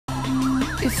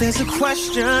If there's a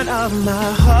question of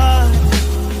my heart,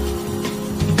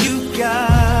 you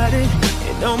got it.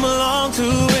 It don't belong to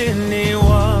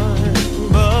anyone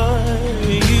but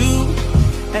you.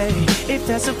 Hey, if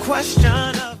that's a question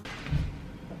of...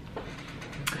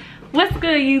 What's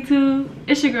good, YouTube?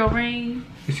 It's your girl Raine.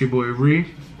 It's your boy Ree.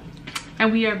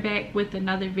 And we are back with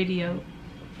another video.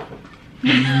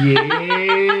 Yeah.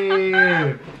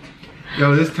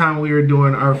 Yo, this time we are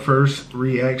doing our first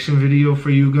reaction video for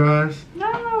you guys.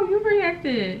 No, you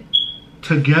reacted.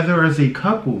 Together as a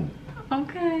couple.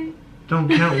 Okay. Don't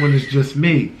count when it's just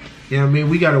me. You know what I mean?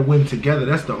 We gotta win together.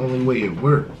 That's the only way it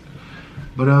works.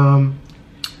 But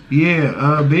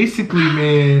yeah, basically,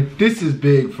 man, this is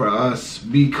big for us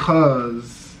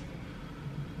because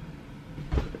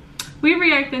we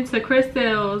reacting to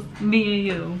Crystal's Me and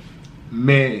You.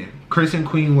 Man, Chris and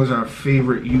Queen was our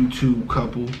favorite YouTube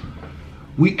couple.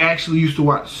 We actually used to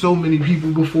watch so many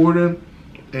people before them,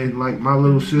 and like my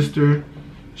little sister,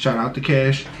 shout out to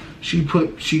Cash, she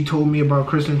told me about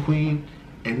Chris and Queen,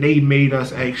 and they made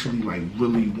us actually like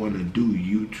really want to do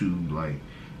YouTube, like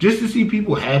just to see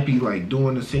people happy, like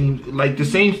doing the same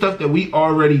stuff that we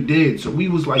already did. So we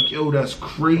was like, yo, that's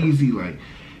crazy, like,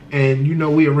 and you know,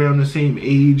 we around the same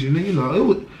age, and then, you know, it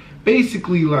was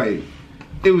basically like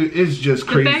it's just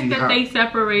crazy. The fact that they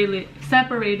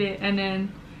separated and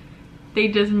then they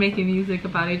just making music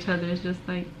about each other is just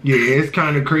like, yeah, it's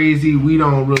kind of crazy. We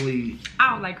don't really, I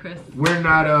don't like Chris. We're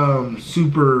not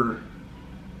super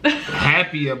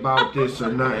happy about this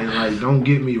or nothing, like, don't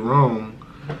get me wrong,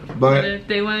 but if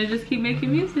they want to just keep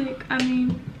making music, I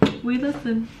mean, we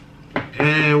listen.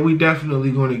 And we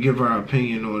definitely going to give our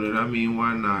opinion on it. I mean,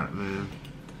 why not, man?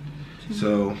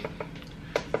 So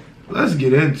let's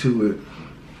get into it.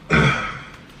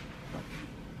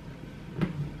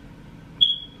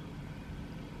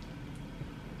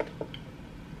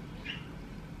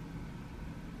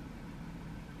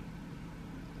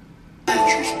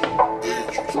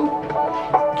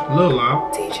 Lil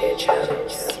Lob.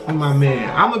 Oh, my man.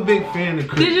 I'm a big fan of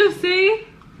Chris. Did you see?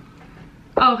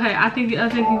 Okay, I think you're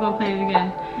gonna play it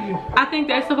again. Yeah. I think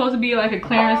that's supposed to be like a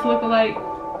Clarence lookalike.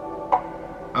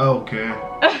 Okay.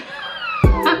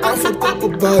 I forgot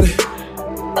about it.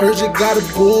 Heard you got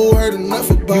a boo, heard enough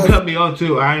about it. You cut me off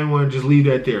too. I didn't want to just leave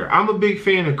that there. I'm a big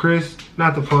fan of Chris.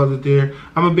 Not to pause it there.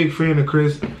 I'm a big fan of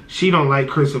Chris. She don't like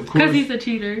Chris, of course. Because he's a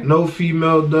cheater. No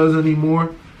female does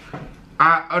anymore.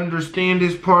 I understand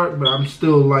this part, but I'm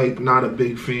still like not a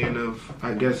big fan of,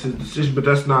 I guess, his decision. But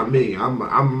that's not me. I'm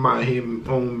my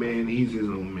own man. He's his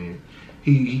own man.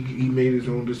 He made his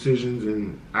own decisions,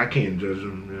 and I can't judge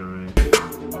him. You know what I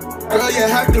mean? Girl, you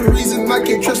half the reason I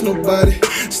can't trust nobody.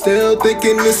 Still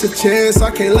thinking it's a chance I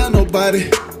can't love nobody.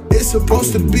 It's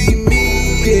supposed to be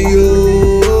me and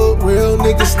you. Real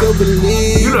niggas still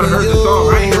believe. You done heard the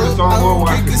song. I ain't heard the song all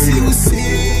watching the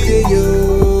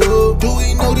video. Do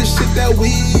we know the shit that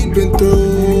we've been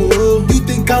through? You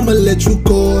think I'ma let you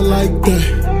go like that?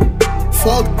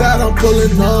 Fuck that, I'm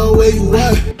pulling all where you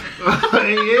at.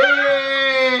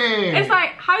 Yeah. It's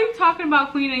like, how you talking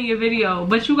about Queen in your video,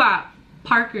 but you got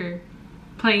Parker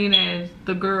playing as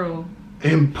the girl.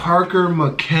 And Parker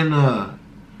McKenna.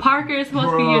 Parker is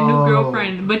supposed to be your new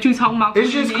girlfriend, but you talking about Queen.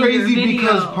 It's just crazy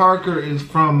because Parker is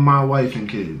from My Wife and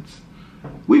Kids.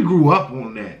 We grew up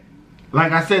on that.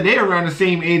 Like I said, they're around the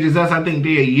same age as us. I think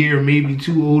they're a year, maybe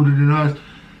two older than us.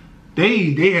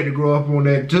 They had to grow up on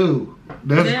that too.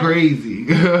 That's crazy.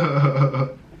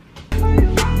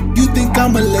 You think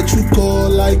I'ma let you go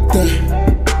like that?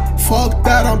 Fuck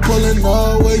that, I'm pulling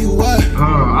all where you at.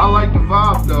 I like the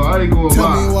vibe though. I ain't gonna lie.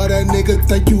 Tell me why that nigga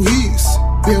think you is.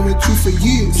 Been with you for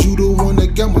years. You the one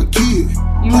that got my kid.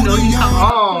 You know you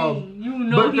talking.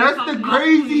 But that's the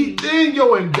crazy thing,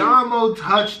 yo, and Damo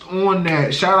touched on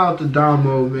that. Shout out to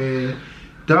Damo, man.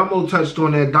 Damo touched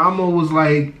on that. Damo was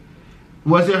like,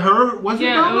 was it her? Was it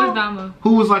Damo? Yeah, it was Damo.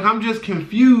 Who was like, I'm just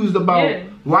confused about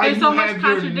why you so have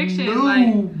your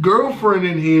new girlfriend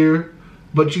in here,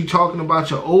 but you talking about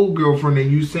your old girlfriend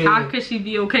and you saying, how could she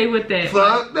be okay with that?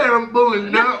 Fuck that, I'm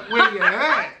pulling up where you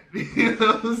at. You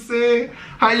know what I'm saying?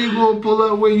 How you gonna pull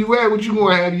up where you at? What you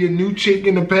gonna have your new chick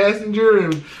in the passenger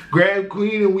and grab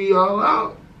Queen and we all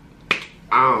out?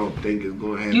 I don't think it's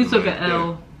gonna happen. You took like an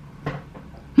L.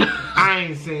 I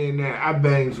ain't saying that. I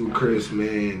bangs with Chris,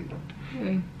 man.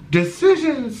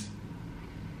 Decisions,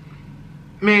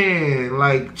 man,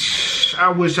 like,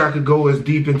 I wish I could go as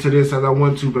deep into this as I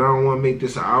want to, but I don't want to make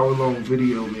this an hour-long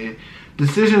video, man.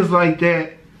 Decisions like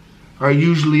that are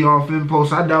usually off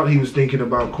impulse. I doubt he was thinking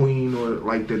about Queen or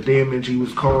like the damage he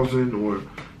was causing or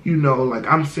you know, like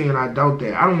I'm saying I doubt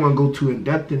that. I don't want to go too in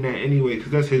depth in that anyway,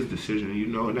 because that's his decision, you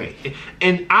know.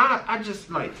 And I just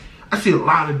like, I see a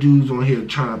lot of dudes on here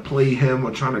trying to play him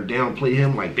or trying to downplay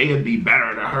him like they'd be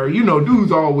better than her. You know,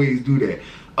 dudes always do that.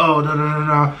 Oh,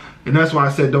 no. And that's why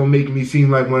I said don't make me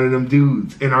seem like one of them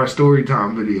dudes in our story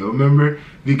time video, remember?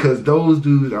 Because those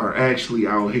dudes are actually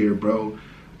out here, bro,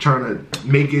 trying to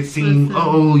make it seem,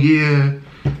 oh yeah,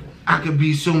 I could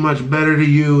be so much better to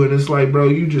you. And it's like, bro,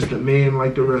 you just a man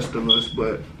like the rest of us,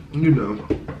 but you know.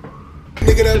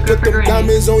 Nigga that put them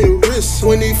diamonds on your wrist.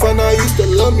 When he find out you used to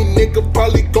love me, nigga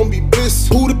probably gon' be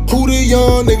pissed. Who the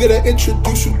young nigga that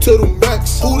introduced you to the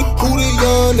max? Who the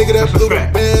young nigga that blew the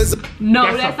bands?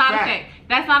 No, that's not a fact.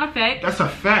 That's not a fact. That's a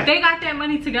fact. They got that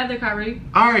money together, Kyrie.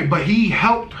 Alright, but he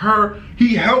helped her.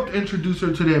 He helped introduce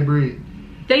her to that bread.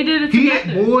 They did it together.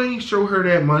 He boy show her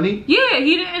that money. Yeah,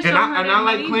 he didn't show her that money. And I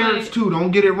like Clarence too.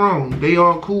 Don't get it wrong. They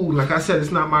all cool. Like I said,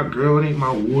 it's not my girl. It ain't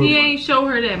my war. He ain't show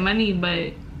her that money,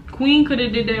 but Queen could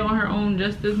have did that on her own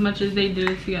just as much as they did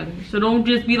it together. So don't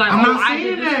just be like, oh, I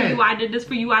did this for you, I did this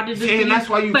for you, I did this for you. And that's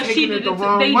why you taking it the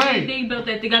wrong way. They built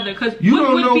that together. Because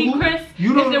what would be Chris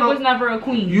if there was never a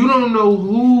Queen? You don't know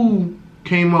who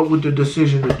came up with the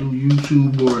decision to do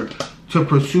YouTube or to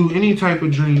pursue any type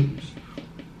of dreams.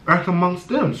 That's amongst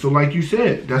them. So like you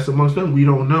said, that's amongst them. We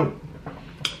don't know.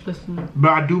 Listen.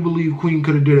 But I do believe Queen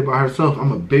could have did it by herself.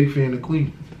 I'm a big fan of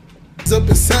Queen. Up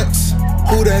in sex.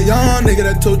 Who that young nigga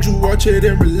that told you watch it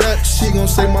and relax? She gon'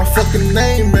 say my fucking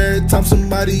name every time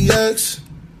somebody asks.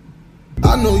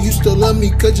 I know you still love me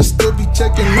cause you still be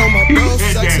checking on my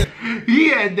bro. He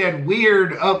had that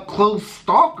weird up close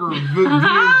stalker video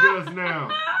just now.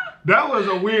 That was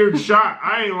a weird shot.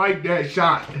 I ain't like that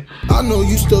shot. I know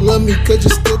you still love me cause you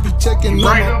still be checking on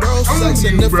my bro sex.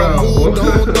 And if I moved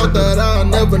on, thought that I'll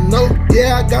never know.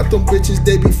 Yeah, I got them bitches,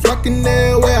 they be flocking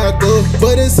there where I go.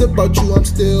 But it's about you, I'm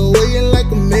still waiting like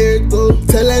a miracle.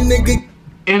 Tell that nigga.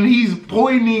 And he's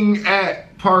pointing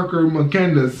at Parker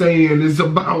McKenna saying it's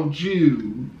about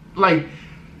you. Like,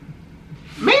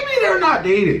 maybe they're not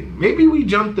dating. Maybe we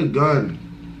jumped the gun.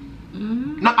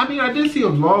 No, I mean, I did see a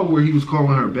vlog where he was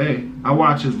calling her bae. I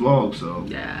watched his vlog, so.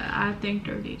 Yeah, I think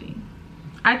they're dating.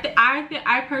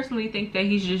 I personally think that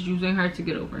he's just using her to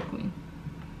get over Queen.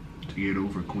 To get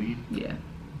over Queen? Yeah.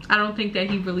 I don't think that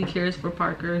he really cares for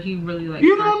Parker. He really likes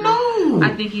You Parker. don't know.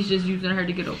 I think he's just using her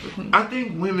to get over Queen. I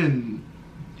think women,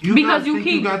 you got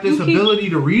this ability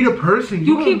to read a person.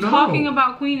 You keep talking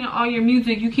about Queen in all your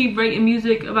music. You keep writing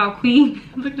music about Queen.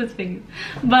 Look at his fingers.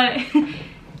 But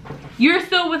you're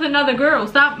still with another girl.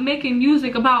 Stop making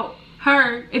music about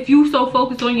her if you so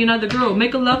focused on your other girl.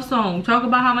 Make a love song. Talk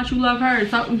about how much you love her.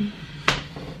 Stop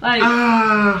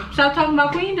talking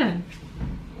about Queen then.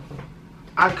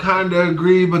 I kind of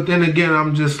agree, but then again,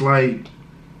 I'm just like,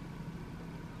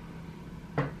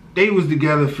 they was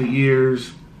together for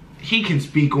years. He can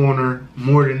speak on her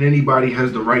more than anybody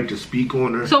has the right to speak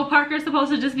on her. So Parker's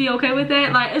supposed to just be okay with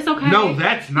that? Like, it's okay. No,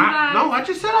 that's not. No, I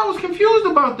just said I was confused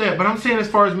about that. But I'm saying as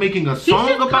far as making a song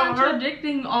about her. He's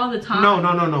contradicting all the time.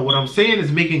 No. What I'm saying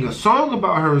is making a song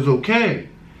about her is okay.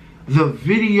 The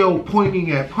video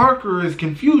pointing at Parker is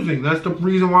confusing. That's the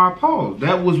reason why I paused.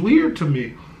 That was weird to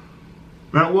me.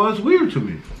 That was weird to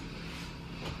me.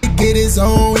 Get his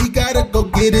own, he gotta go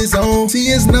get his own. See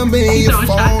his number in your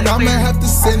phone, I'ma have to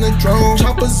send a drone.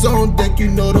 Choppers on deck, you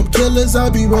know them killers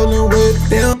I be rolling with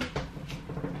them.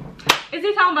 Is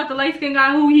he talking about the light-skinned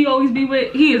guy who he always be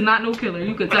with? He is not no killer,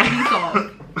 you could tell he's soft.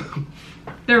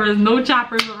 There is no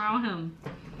choppers around him.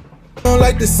 Don't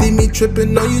like to see me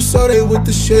tripping on you, so they with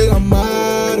the shit. I'm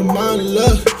out of my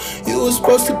luck. You was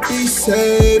supposed to be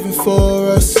saving for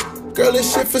us. Girl,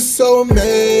 this shit feels so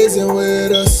amazing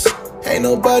with us. Ain't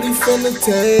nobody finna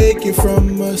take it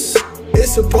from us.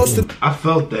 It's supposed to. I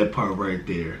felt that part right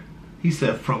there. He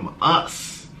said from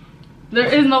us. There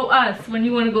is no us when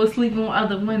you want to go sleep on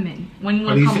other women. When you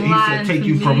want to come lie. He said take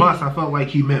you from us. I felt like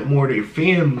he meant more their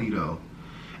family though.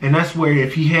 And that's where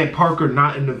if he had Parker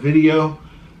not in the video,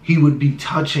 he would be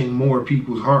touching more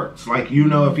people's hearts. Like, you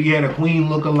know, if he had a Queen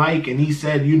look-alike and he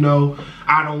said, you know,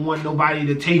 I don't want nobody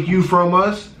to take you from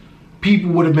us,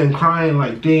 people would have been crying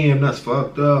like, damn, that's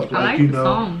fucked up. Like, you know,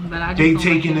 song, but I they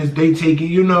taking,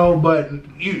 you know, but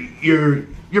you're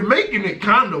making it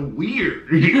kind of weird.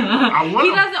 He does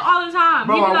it all the time.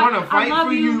 Bro, I want to fight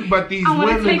for you, but these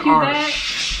women are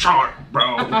sharp,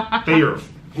 bro. They are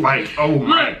like, oh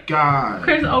my God.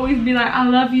 Chris always be like, I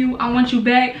love you, I want you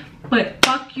back, but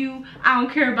fuck you, I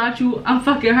don't care about you, I'm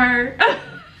fucking her.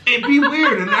 It'd be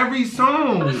weird in every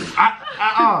song.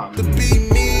 To be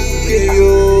me and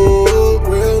you,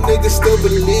 real niggas still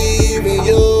believe in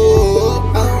you.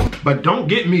 But don't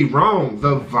get me wrong,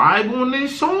 the vibe on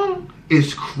this song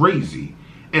is crazy.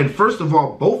 And first of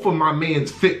all, both of my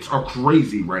man's fits are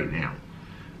crazy right now.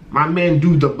 My man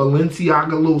do the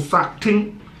Balenciaga little sock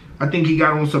ting. I think he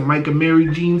got on some Micah Mary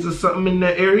jeans or something in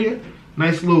that area.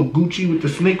 Nice little Gucci with the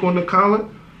snake on the collar.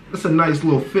 That's a nice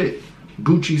little fit.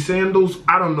 Gucci sandals.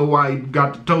 I don't know why he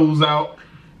got the toes out,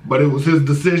 but it was his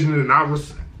decision, and I'm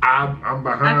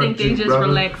behind. I think they you, just brother.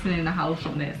 relaxing in the house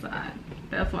on that side.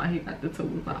 That's why he got the toes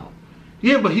out.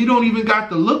 Yeah, but he don't even got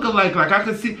the look-alike. Like, I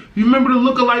could see, you remember the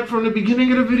look-alike from the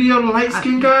beginning of the video, the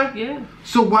light-skinned guy? Yeah.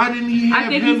 So why didn't he have him? I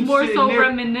think he's more so there?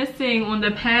 reminiscing on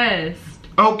the past.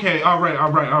 Okay, all right.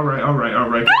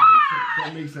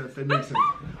 That makes sense.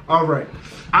 All right.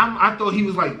 I thought he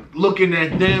was like looking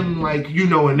at them like, you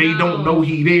know, and they don't know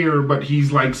he there, but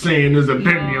he's like saying his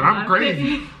opinion. No, I'm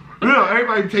crazy.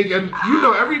 Everybody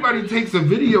takes a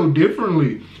video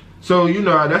differently. So, you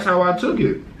know, that's how I took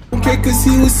it. Okay, cause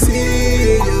he was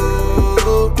seeing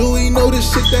you. Do we know the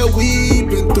shit that we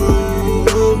been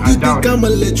through? You think I'ma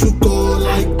let you go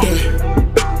like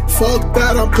that? Fuck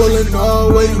that, I'm pulling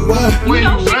all where you at. Where you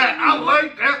at? I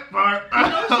like that part. You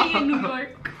know she in New York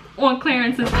on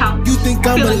Clarence's couch. You think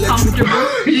I'ma feeling let you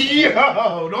comfortable.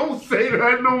 Yo, don't say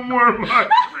that no more in my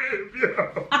crib,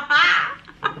 yo.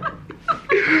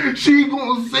 She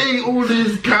gonna say on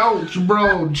this couch,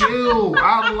 bro. Chill.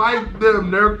 I like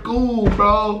them. They're cool,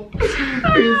 bro.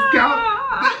 His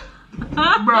couch,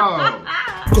 bro.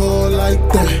 go like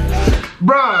that?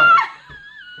 Bro,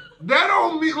 that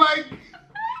don't mean like.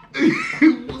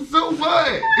 So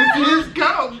what? It's his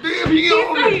couch. Damn, he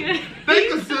on it. They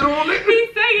can sit on it. He's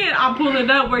saying, I'll pull it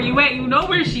up where you at. You know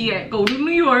where she at. Go to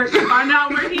New York, find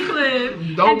out where he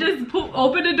lives, and just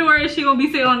open the door and she gonna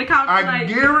be sitting on the couch. I like,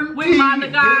 guarantee with my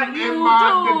God, him and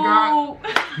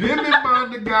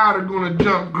my God are gonna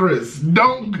jump Chris.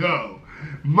 Don't go.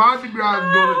 My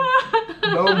God's gonna.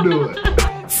 Don't do it.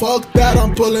 Fuck that,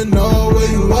 I'm pulling all where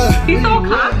you at. He's so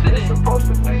confident.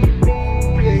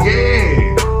 Yeah.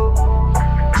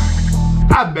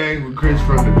 I banged with Chris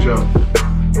from the jump.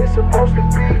 It's supposed to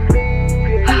be me.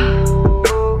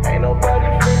 Ain't nobody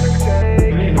finna take.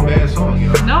 It ain't a bad song,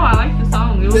 yo. No, I like the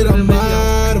song. It was a good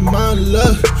video. My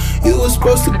love. You were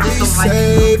supposed to be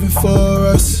saving for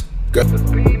us. Girl. We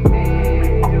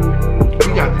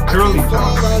got the curly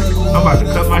top. I'm about to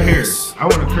cut my hair. I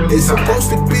want a curly It's top. supposed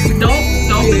to be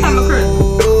Don't become a Chris.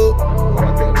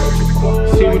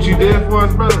 See what you did for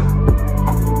us, brother?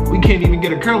 We can't even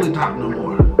get a curly top no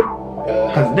more.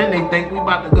 Cause then they think we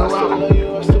about to go out. I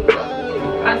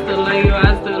still love you,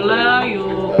 I still love you.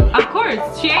 Of course,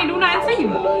 she ain't do nothing to you.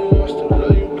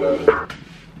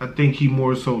 I think he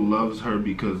more so loves her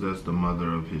because that's the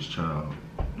mother of his child.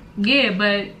 Yeah,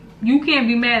 but you can't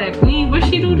be mad at Queen. What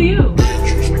she do to you?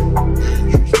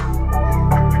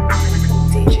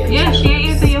 Yeah, she ain't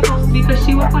answer your phone because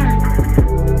she was Clarence.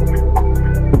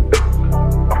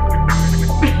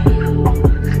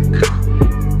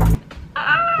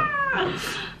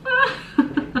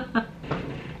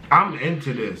 I'm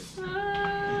into this.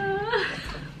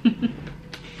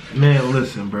 Man,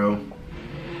 listen, bro.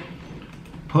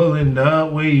 Pulling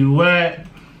up where you at.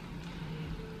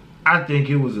 I think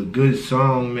it was a good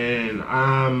song, man.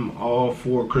 I'm all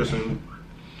for Chris and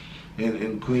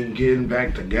Queen getting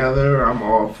back together. I'm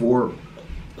all for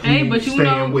Queen but you staying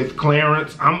know, with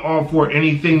Clarence. I'm all for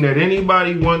anything that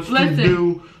anybody wants to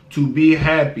do to be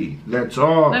happy. That's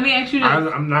all. Let me ask you this.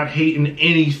 I'm not hating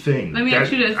anything. Let me ask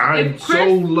you this. I'm so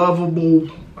lovable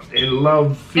and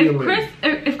love feeling.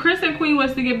 If Chris and Queen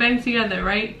was to get back together,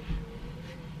 right?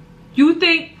 You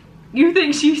think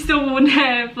she still wouldn't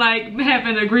have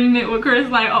an agreement with Chris?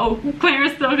 Like, oh,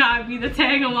 Clarence still gotta be the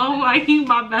tag along. Like, he's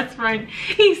my best friend.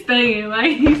 He's staying.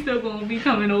 Like, he's still gonna be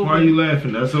coming over. Why are you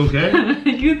laughing? That's okay.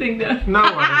 You think that? No,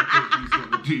 I don't think he's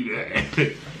gonna do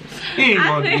that. He ain't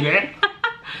gonna do that.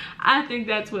 I think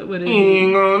that's what would it He be.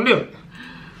 ain't gonna do it.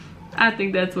 I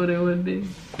think that's what it would be.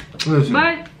 Listen,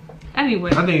 But anyway,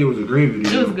 I think it was a great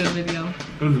video. it was a good video.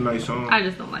 It was a nice song. I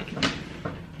just don't like it.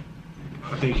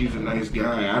 I think he's a nice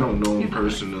guy. I don't know him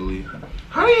personally.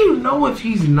 How do you know if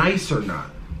he's nice or not?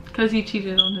 Because he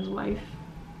cheated on his wife.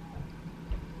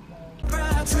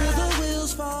 Till the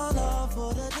wheels fall off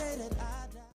for the day that